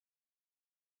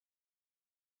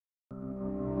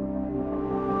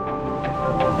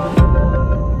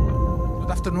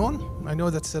afternoon. I know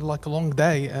that's like a long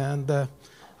day, and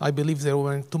I believe there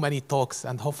were too many talks,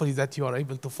 and hopefully that you are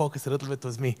able to focus a little bit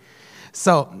with me.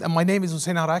 So my name is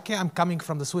Hussein Harake. I'm coming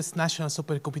from the Swiss National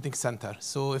Supercomputing Center.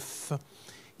 So if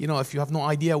you have no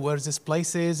idea where this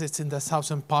place is, it's in the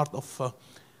southern part of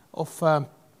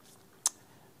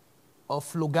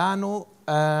Lugano.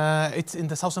 It's in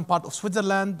the southern part of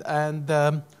Switzerland, and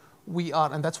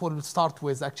and that's what we'll start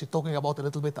with, actually talking about a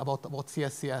little bit about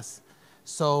CSCS.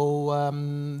 So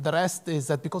the rest is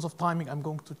that because of timing, I'm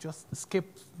going to just skip,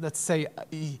 let's say,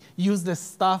 use this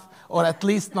stuff, or at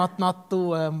least not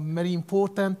too very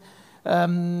important.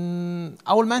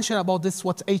 I will mention about this,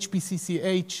 what's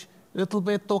HPCCH, a little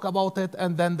bit, talk about it,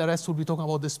 and then the rest will be talking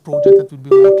about this project that we'll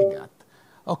be working at.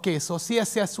 Okay, so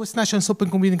CSCS, Swiss National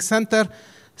Supercomputing Center,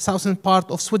 southern part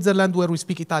of Switzerland, where we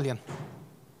speak Italian.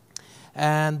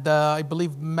 And I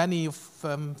believe many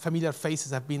familiar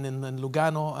faces have been in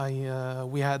Lugano.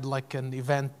 We had like an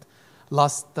event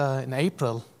in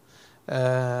April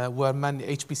where many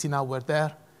HPC now were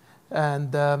there. And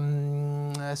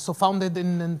so founded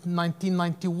in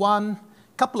 1991.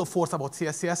 Couple of words about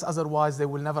CSCS, otherwise they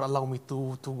will never allow me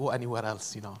to go anywhere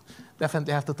else.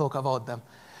 Definitely have to talk about them.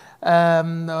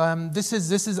 This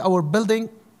is our building,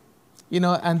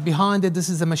 and behind it, this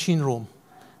is a machine room.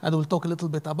 And we'll talk a little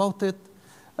bit about it.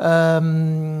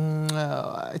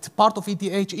 It's part of ETH.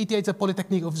 ETH is a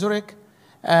Polytechnic of Zurich,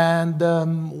 and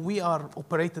we are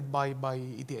operated by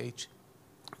ETH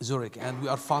Zurich, and we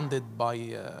are funded by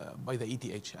the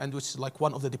ETH, and which is like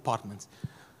one of the departments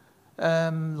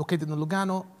located in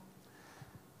Lugano.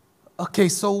 Okay,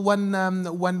 so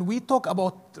when we talk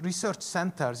about research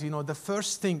centers, the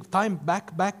first thing,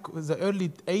 back the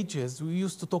early ages, we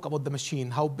used to talk about the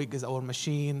machine. How big is our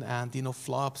machine? And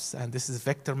flops, and this is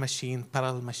vector machine,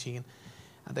 parallel machine.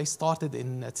 And they started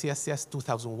at CSCS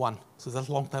 2001, so that's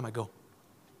a long time ago.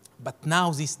 But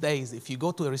now these days, if you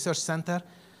go to a research center,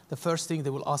 the first thing they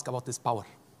will ask about is power.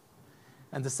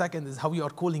 And the second is how you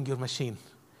are cooling your machine,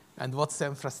 and what's the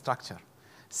infrastructure.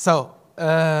 So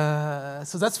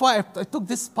that's why I took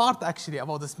this part actually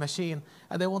about this machine,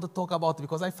 and I want to talk about it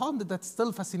because I found that's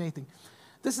still fascinating.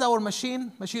 This is our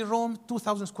machine room,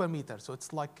 2,000 square meters. So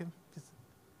it's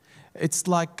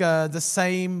like the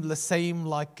same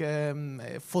like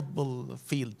football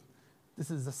field.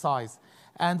 This is the size,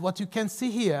 and what you can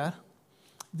see here,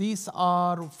 these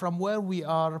are from where we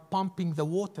are pumping the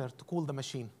water to cool the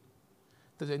machine.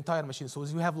 The entire machine. So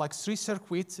we have like 3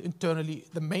 circuits internally.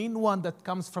 The main one that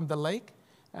comes from the lake,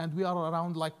 and we are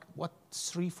around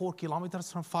 3-4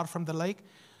 kilometers far from the lake.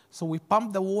 So we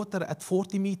pump the water at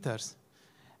 40 meters,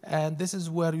 and this is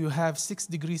where you have 6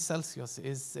 degrees Celsius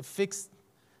is a fixed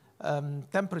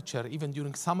temperature even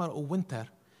during summer or winter,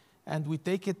 and we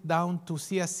take it down to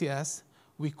CSCS.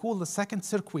 We cool the second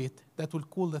circuit, that will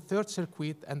cool the third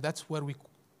circuit, and that's where we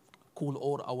cool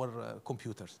all our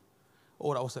computers.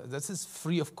 This is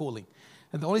free of cooling.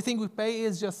 And the only thing we pay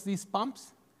is just these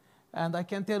pumps. And I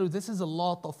can tell you, this is a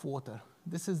lot of water.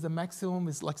 This is the maximum,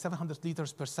 is like 700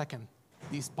 liters per second.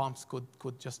 These pumps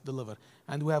could just deliver.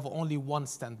 And we have only one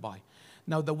standby.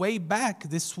 Now, the way back,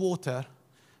 this water,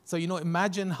 so,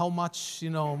 imagine how much,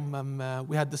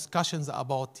 we had discussions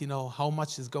about, how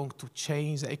much is going to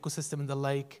change the ecosystem in the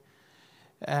lake.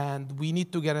 And we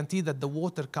need to guarantee that the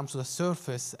water comes to the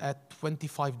surface at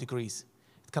 25 degrees.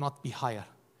 Cannot be higher,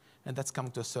 and that's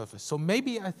coming to the surface. So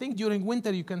maybe I think during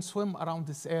winter you can swim around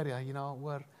this area,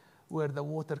 where the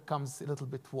water comes a little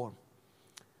bit warm.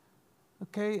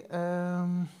 Okay,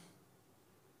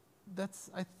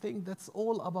 I think that's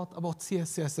all about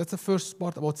CSCS. That's the first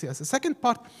part about CSCS. The second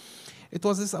part, it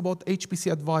was this about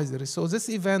HPC advisory. So this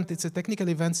event, it's a technical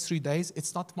event, 3 days.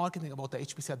 It's not marketing about the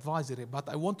HPC advisory, but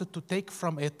I wanted to take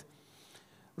from it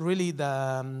really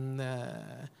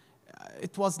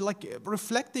it was like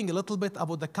reflecting a little bit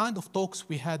about the kind of talks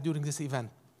we had during this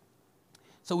event.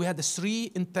 So we had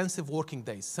 3 intensive working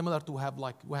days, similar to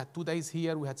we had 2 days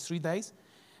here, we had 3 days,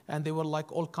 and they were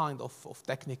like all kind of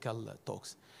technical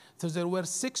talks. So there were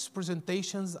 6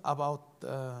 presentations about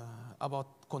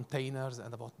containers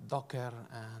and about Docker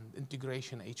and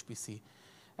integration HPC.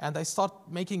 And I start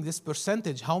making this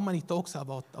percentage, how many talks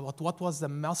about what was the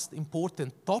most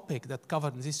important topic that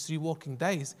covered in these 3 working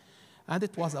days. And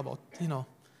it was about,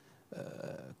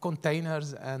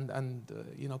 containers and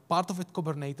part of it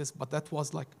Kubernetes, but that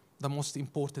was like the most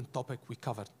important topic we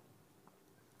covered.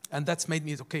 And that's made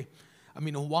me, okay,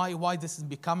 why this is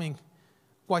becoming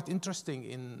quite interesting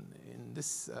in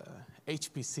this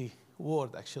HPC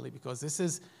world, actually, because this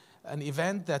is an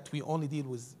event that we only deal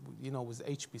with, with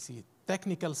HPC.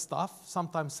 Technical stuff,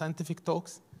 sometimes scientific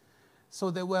talks. So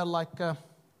there were like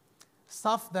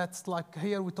stuff that's like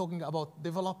here we're talking about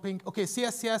developing. Okay,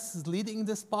 CSCS is leading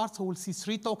this part, so we'll see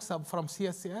 3 talks from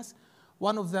CSCS.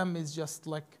 One of them is just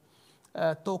like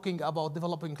talking about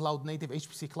developing cloud-native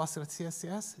HPC cluster at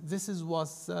CSCS. This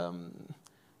was, I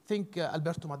think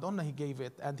Alberto Madonna, he gave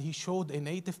it, and he showed a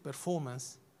native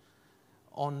performance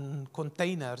on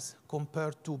containers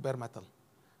compared to bare metal.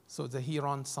 So he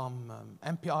ran some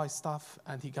MPI stuff,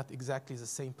 and he got exactly the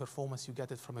same performance you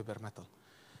get it from a bare metal.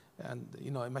 And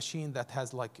a machine that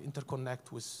has like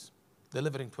interconnect with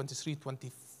delivering 23,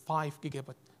 25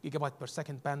 gigabyte per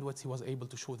second bandwidth, he was able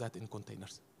to show that in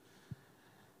containers.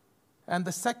 And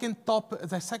the second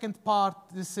part,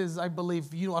 this is, I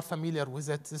believe you are familiar with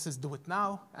it. This is Do It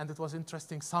Now, and it was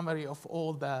interesting summary of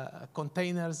all the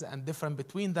containers and different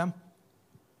between them.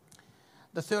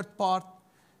 The third part,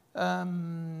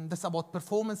 that's about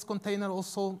performance container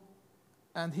also.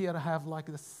 And here I have like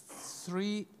the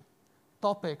 3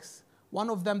 topics.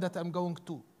 One of them that I'm going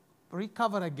to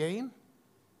recover again.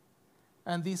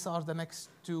 And these are the next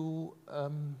 2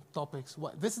 topics.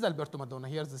 This is Alberto Madonna.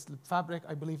 Here's the slip fabric.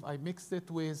 I believe I mixed it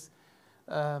with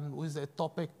a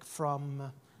topic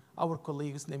from our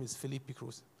colleague. His name is Felipe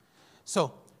Cruz.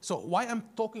 So why I'm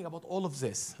talking about all of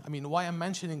this? I mean, why I'm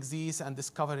mentioning these and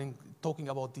talking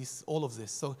about all of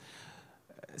this. So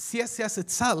CSCS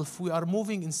itself, we are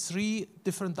moving in 3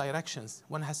 different directions.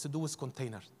 One has to do with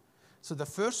containers. So the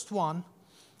first one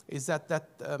is that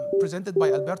presented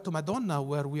by Alberto Madonna,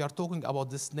 where we are talking about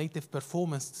this native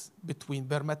performance between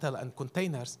bare metal and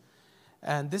containers.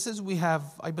 And this is,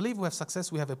 I believe we have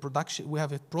success. We have a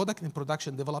product in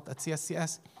production developed at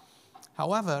CSCS.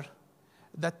 However,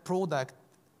 that product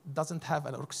doesn't have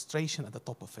an orchestration at the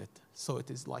top of it. So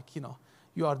it is like,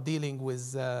 you are dealing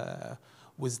with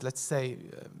let's say,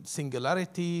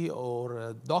 Singularity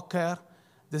or Docker.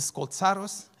 This is called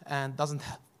Saros, and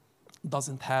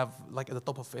doesn't have, like at the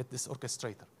top of it, this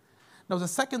orchestrator. Now the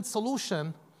second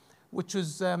solution, which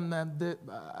is,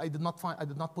 I did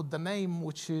not put the name,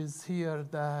 which is here,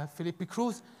 the Felipe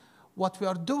Cruz. What we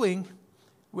are doing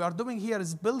here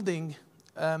is building,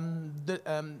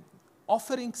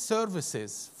 offering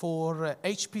services for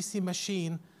HPC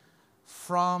machine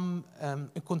from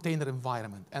a container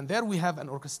environment. And there we have an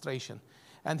orchestration.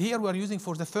 And here we are using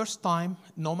for the first time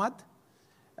Nomad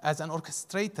as an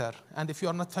orchestrator. And if you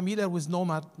are not familiar with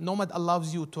Nomad, Nomad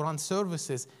allows you to run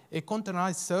services, a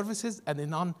containerized services and a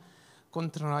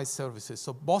non-containerized services.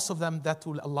 So both of them, that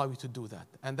will allow you to do that.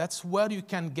 And that's where you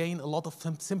can gain a lot of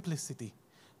simplicity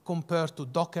compared to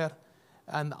Docker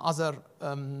and other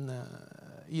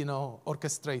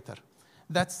orchestrator.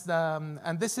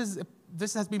 And this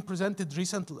has been presented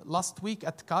last week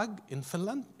at CAG in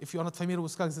Finland. If you're not familiar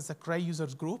with CAG, it's a Cray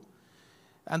users group.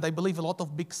 And I believe a lot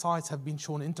of big sites have been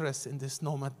shown interest in this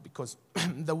Nomad because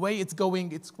the way it's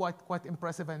going, it's quite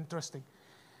impressive and interesting.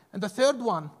 And the third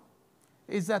one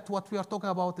is that what we are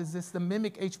talking about is the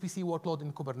mimic HPC workload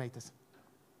in Kubernetes.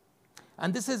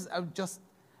 And this is just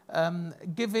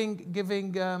giving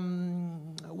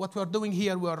what we are doing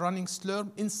here. We are running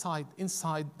Slurm inside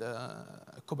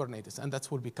Kubernetes, and that's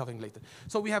what we'll be covering later.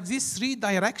 So we have these 3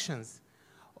 directions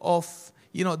of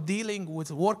dealing with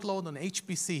workload on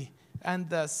HPC. And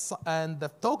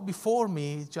the talk before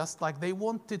me, just like they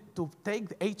wanted to take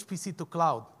the HPC to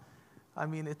cloud. I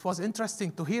mean, it was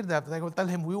interesting to hear that. I will tell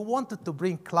him we wanted to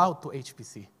bring cloud to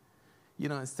HPC,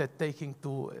 instead taking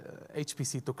to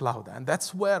HPC to cloud. And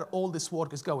that's where all this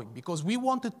work is going, because we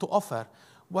wanted to offer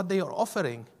what they are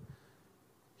offering,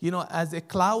 as a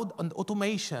cloud and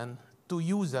automation to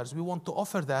users. We want to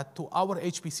offer that to our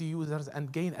HPC users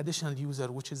and gain additional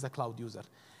user, which is the cloud user,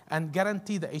 and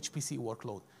guarantee the HPC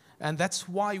workload. And that's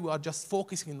why we are just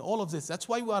focusing on all of this. That's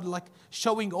why we are like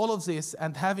showing all of this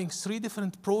and having 3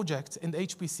 different projects in the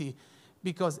HPC.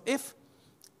 Because if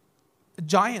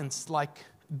giants like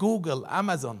Google,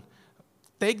 Amazon,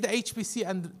 take the HPC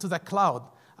and to the cloud,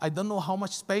 I don't know how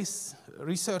much space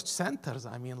research centers,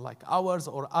 like ours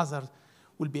or others,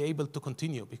 will be able to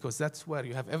continue, because that's where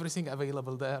you have everything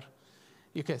available there.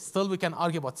 Okay, still we can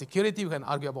argue about security, we can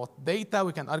argue about data,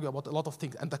 we can argue about a lot of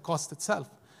things, and the cost itself.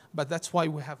 But that's why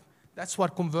that's where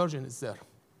conversion is there.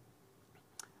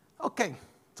 Okay,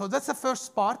 so that's the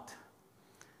first part.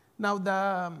 Now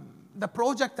the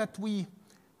project that we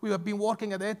have been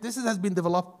working at it, this has been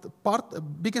developed,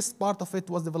 biggest part of it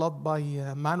was developed by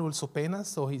Manuel Sopena,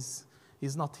 so he's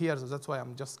not here, so that's why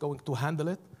I'm just going to handle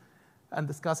it and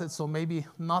discuss it. So maybe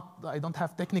I don't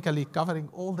have technically covering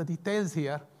all the details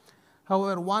here.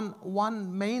 However,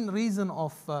 one main reason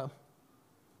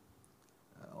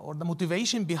or the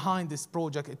motivation behind this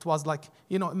project, it was like,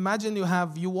 imagine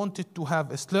you wanted to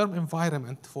have a Slurm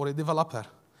environment for a developer.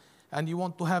 And you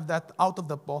want to have that out of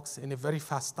the box in a very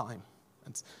fast time.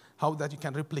 And how that you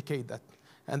can replicate that.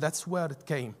 And that's where it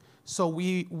came. So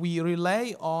we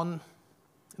rely on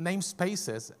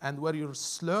namespaces, and where your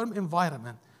Slurm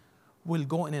environment will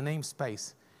go in a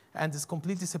namespace. And it's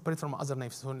completely separate from other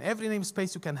names. So in every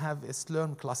namespace, you can have a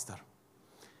Slurm cluster.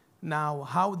 Now,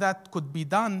 how that could be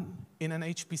done in an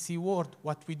HPC world,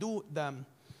 what we do, the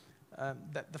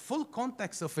full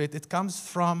context of it comes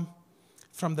from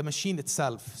the machine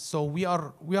itself. So we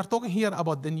are talking here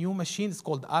about the new machine. It's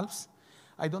called Alps.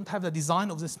 I don't have the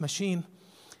design of this machine.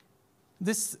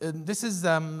 This is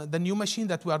the new machine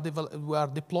that we are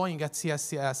deploying at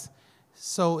CSCS.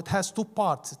 So it has two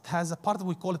parts. It has a part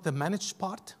we call it the managed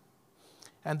part,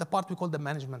 and the part we call the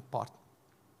management part.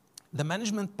 The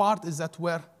management part is that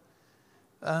where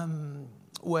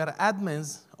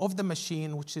admins of the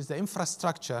machine, which is the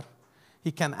infrastructure,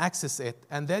 he can access it.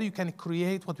 And there you can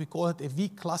create what we call it a V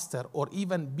cluster or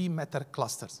even B-meter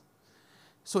clusters.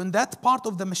 So in that part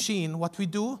of the machine, what we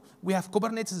do, we have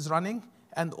Kubernetes running,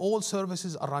 and all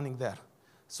services are running there.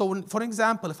 So for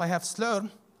example, if I have Slurm,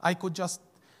 I could just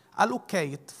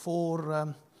allocate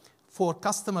for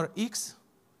customer X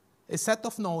a set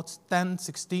of nodes, 10,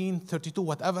 16, 32,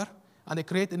 whatever, and I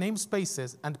create the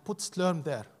namespaces and put Slurm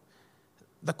there.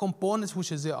 The components,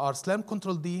 which are Slurm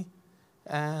control D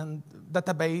and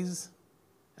database,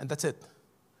 and that's it.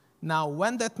 Now,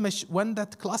 when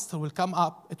that cluster will come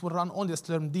up, it will run only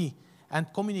Slurm D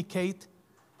and communicate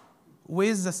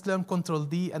with the Slurm control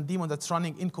D and daemon that's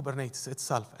running in Kubernetes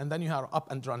itself, and then you are up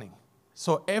and running.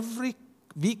 So every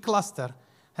V cluster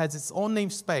has its own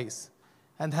namespace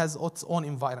and has its own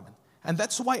environment. And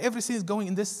that's why everything is going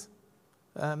in this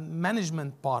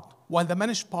management part. While the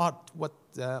managed part, what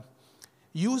the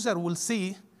user will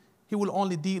see, he will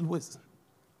only deal with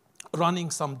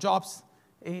running some jobs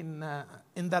in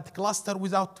that cluster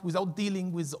without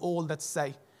dealing with all, let's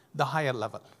say, the higher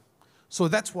level. So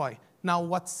that's why. Now,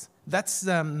 that's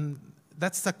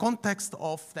the context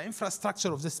of the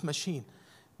infrastructure of this machine.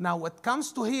 Now, what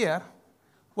comes to here,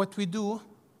 what we do,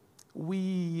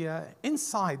 we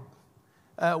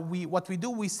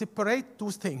separate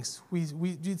two things.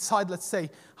 We decide, let's say,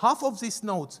 half of these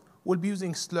nodes will be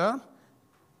using Slurm,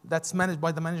 that's managed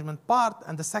by the management part,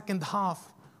 and the second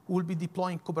half will be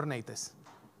deploying Kubernetes.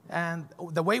 And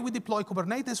the way we deploy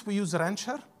Kubernetes, we use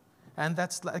Rancher, and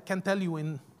that's, I can tell you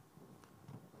in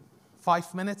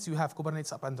 5 minutes, you have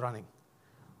Kubernetes up and running,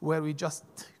 where we just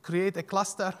create a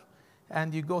cluster,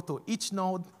 and you go to each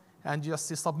node, and you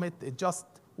submit just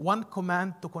one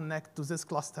command to connect to this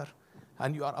cluster,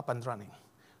 and you are up and running.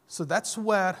 So that's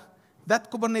where that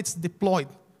Kubernetes deployed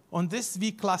on this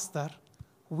V cluster,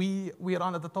 we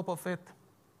run at the top of it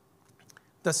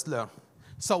the Slurm.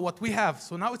 So what we have,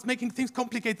 so now it's making things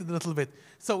complicated a little bit.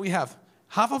 So we have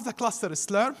half of the cluster is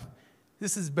Slurm.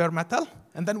 This is bare metal.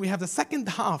 And then we have the second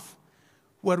half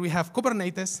where we have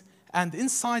Kubernetes. And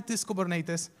inside this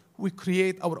Kubernetes, we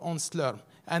create our own Slurm.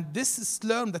 And this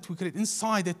Slurm that we create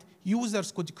inside it,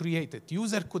 users could create it.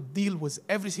 User could deal with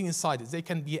everything inside it. They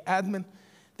can be admin,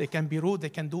 they can be root, they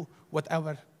can do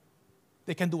whatever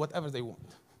they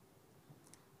want.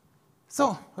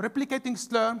 So replicating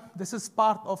Slurm, this is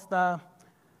part of the,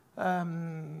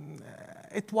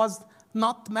 it was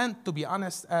not meant, to be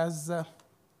honest, as a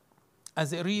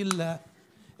real a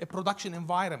production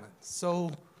environment. So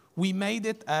we made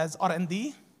it as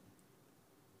R&D.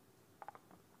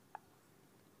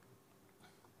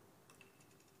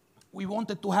 We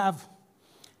wanted to have,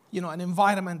 an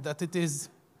environment that it is,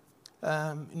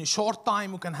 in a short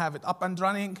time, we can have it up and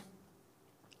running.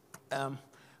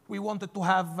 We wanted to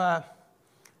have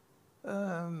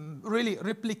really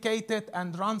replicate it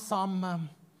and run some,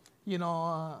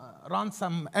 run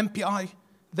some MPI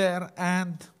there.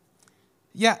 And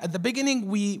yeah, at the beginning,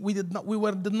 we did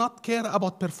not care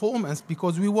about performance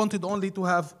because we wanted only to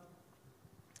have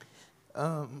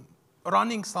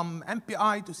running some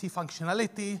MPI to see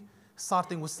functionality,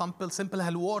 starting with simple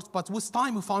hello world. But with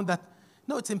time, we found that,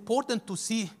 no, it's important to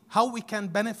see how we can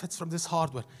benefit from this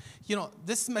hardware.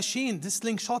 This machine, this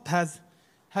slingshot has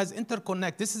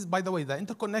interconnect. This is, by the way, the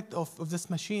interconnect of this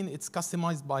machine, it's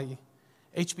customized by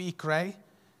HPE Cray.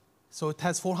 So it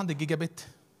has 400 gigabit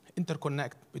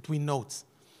interconnect between nodes.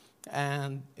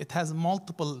 And it has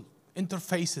multiple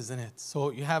interfaces in it.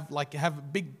 So you have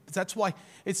big, that's why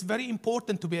it's very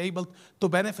important to be able to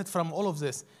benefit from all of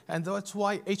this. And that's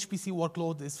why HPC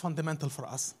workload is fundamental for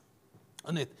us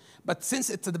on it. But since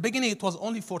it's at the beginning, it was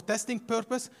only for testing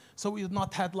purpose, so we did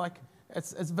not have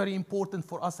it's very important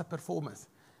for us a performance.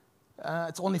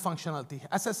 It's only functionality.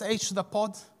 SSH to the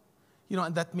pod,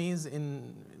 and that means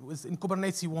in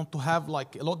Kubernetes, you want to have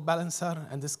like a load balancer.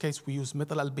 In this case, we use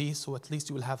Metal LB, so at least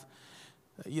you will have,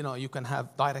 you can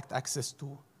have direct access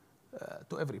to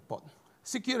every pod.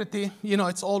 Security,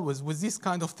 it's always, with these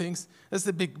kind of things, it's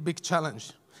a big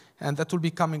challenge. And that will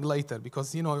be coming later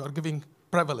because, you're giving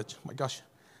privilege. My gosh,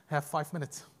 I have 5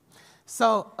 minutes.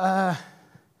 So,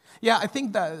 yeah, I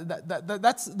think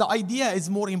that's the idea is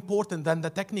more important than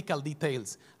the technical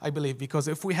details, I believe, because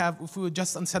if we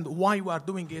just understand why we are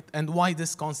doing it and why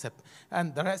this concept,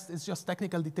 and the rest is just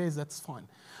technical details, that's fine.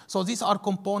 So these are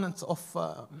components of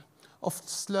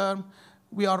Slurm.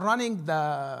 We are running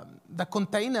the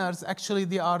containers. Actually,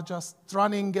 they are just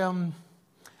running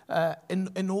a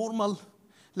normal,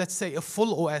 let's say, a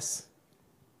full OS.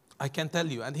 I can tell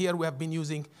you. And here we have been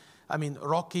using,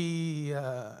 Rocky.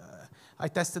 I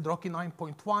tested Rocky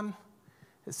 9.1,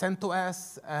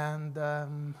 CentOS,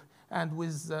 and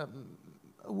with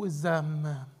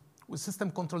System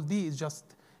Control D is just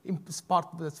part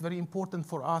that's very important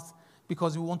for us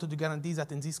because we wanted to guarantee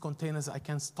that in these containers I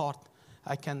can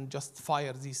just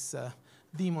fire these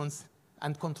daemons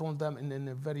and control them in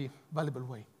a very valuable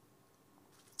way.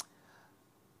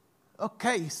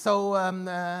 Okay, so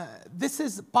this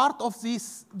is part of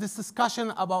this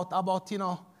discussion about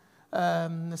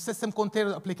system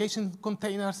container, application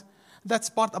containers. That's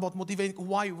part about motivating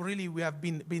why really we have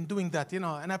been doing that.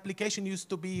 An application used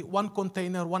to be one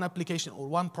container, one application, or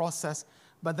one process,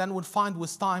 but then we'll find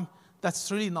with time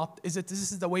that's really not. This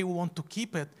is the way we want to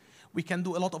keep it. We can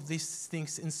do a lot of these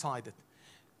things inside it.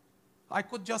 I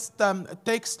could just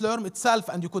take Slurm itself,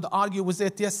 and you could argue with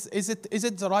it. Yes, is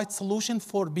it the right solution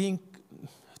for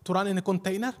to run in a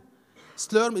container?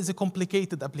 Slurm is a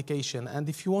complicated application, and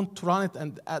if you want to run it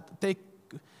and take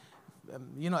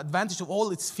advantage of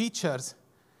all its features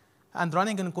and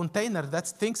running in a container,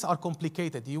 things are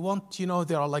complicated. You want,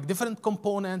 there are like different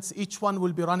components. Each one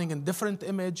will be running in different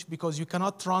image because you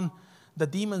cannot run the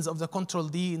daemons of the control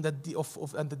D and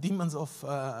the daemons of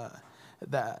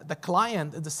the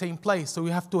client at the same place. So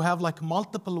you have to have like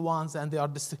multiple ones, and they are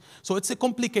so it's a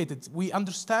complicated. We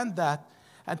understand that.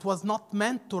 It was not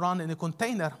meant to run in a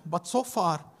container, but so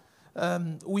far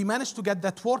we managed to get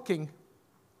that working.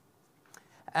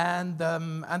 And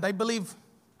I believe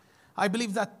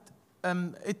that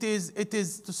it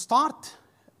is to start.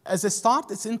 As a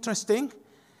start, it's interesting.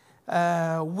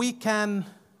 We can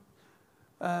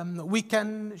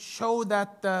show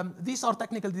that these are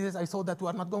technical details. I saw that we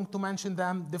are not going to mention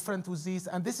them. Different with these,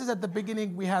 and this is at the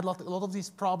beginning. We had a lot of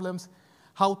these problems.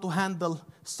 How to handle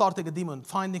starting a daemon,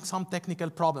 finding some technical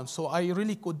problems. So I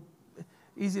really could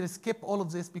easily skip all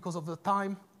of this because of the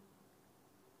time.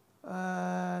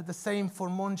 The same for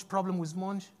Munch, problem with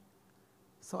Munch.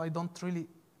 So I don't really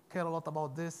care a lot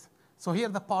about this. So here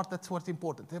the part that's what's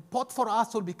important. The pod for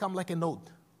us will become like a node.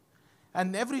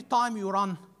 And every time you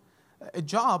run a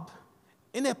job,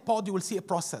 in a pod you will see a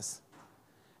process.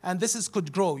 And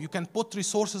could grow. You can put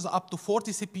resources up to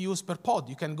 40 CPUs per pod.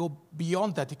 You can go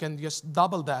beyond that. You can just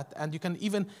double that. And you can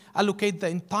even allocate the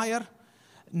entire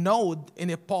node in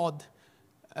a pod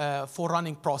for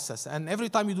running process. And every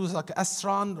time you do like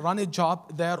srun, run a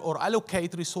job there, or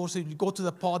allocate resources, you go to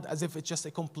the pod as if it's just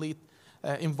a complete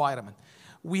environment.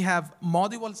 We have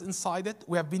modules inside it.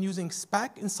 We have been using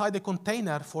Spec inside a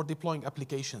container for deploying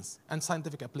applications and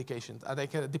scientific applications. And I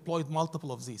can deploy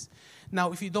multiple of these.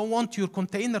 Now, if you don't want your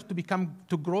container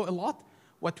to grow a lot,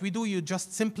 what we do, you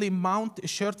just simply mount a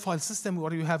shared file system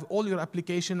where you have all your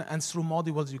application, and through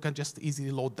modules, you can just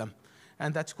easily load them.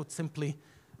 And that could simply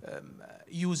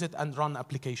use it and run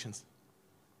applications.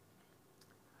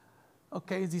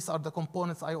 Okay, these are the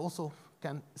components. I also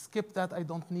can skip that. I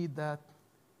don't need that.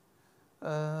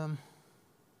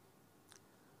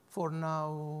 For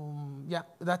now, yeah,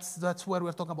 that's where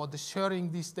we're talking about the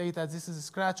sharing these data. This is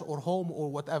Scratch or Home or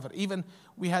whatever. Even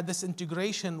we had this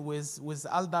integration with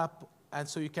LDAP, and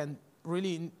so you can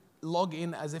really log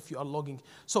in as if you are logging.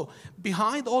 So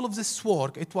behind all of this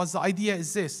work, the idea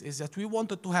is that we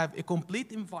wanted to have a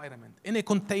complete environment in a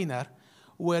container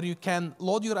where you can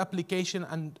load your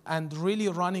application and really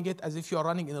running it as if you are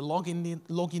running in a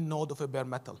login node of a bare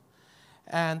metal.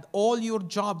 And all your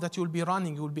job that you'll be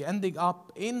running, you'll be ending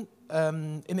up in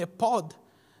a pod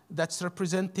that's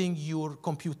representing your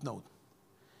compute node.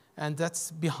 And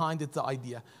that's behind it, the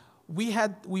idea.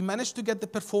 We managed to get the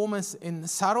performance in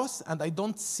Saros, and I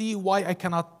don't see why I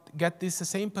cannot get the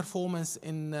same performance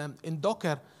in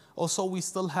Docker. Also, we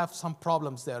still have some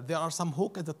problems there. There are some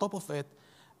hooks at the top of it,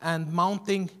 and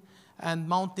mounting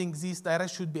these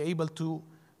directs should be able to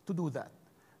do that.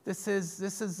 This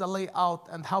is the layout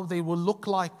and how they will look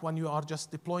like when you are just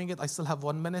deploying it. I still have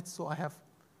 1 minute, so I have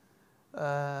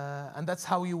And that's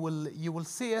how you will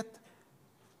see it.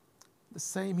 The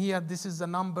same here. This is the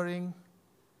numbering.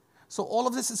 So all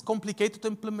of this is complicated to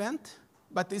implement,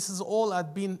 but this is all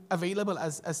been available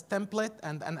as template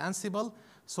and Ansible.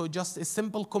 So just a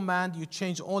simple command, you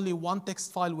change only one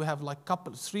text file. We have like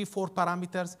 3, 4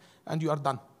 parameters, and you are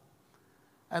done.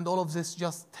 And all of this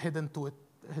just hidden to it.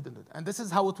 And this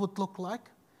is how it would look like.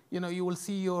 You will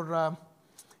see your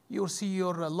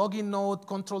login node,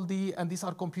 Control D, and these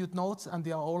are compute nodes, and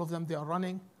all of them they are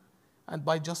running. And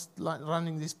by just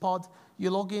running this pod, you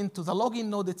log into the login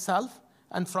node itself,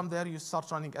 and from there you start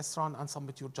running srun and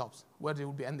submit your jobs, where they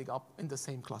will be ending up in the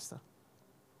same cluster.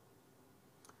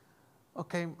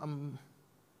 Okay,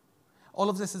 all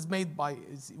of this is made by,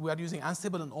 we are using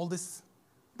Ansible in all this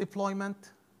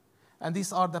deployment. And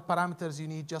these are the parameters you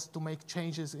need just to make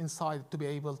changes inside to be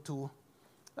able to,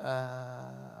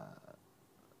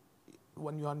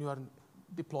 when you are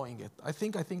deploying it. I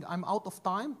think I'm out of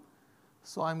time,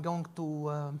 so I'm going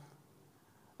to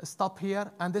stop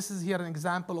here. And this is here an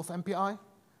example of MPI,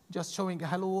 just showing a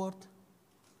hello world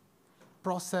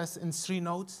process in 3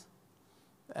 nodes.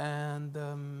 And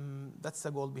that's the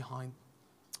goal behind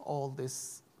all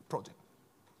this project.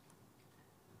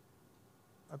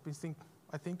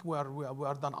 I think we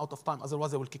are done out of time.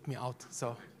 Otherwise, they will kick me out.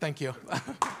 So thank you.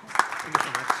 Thank you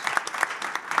so much.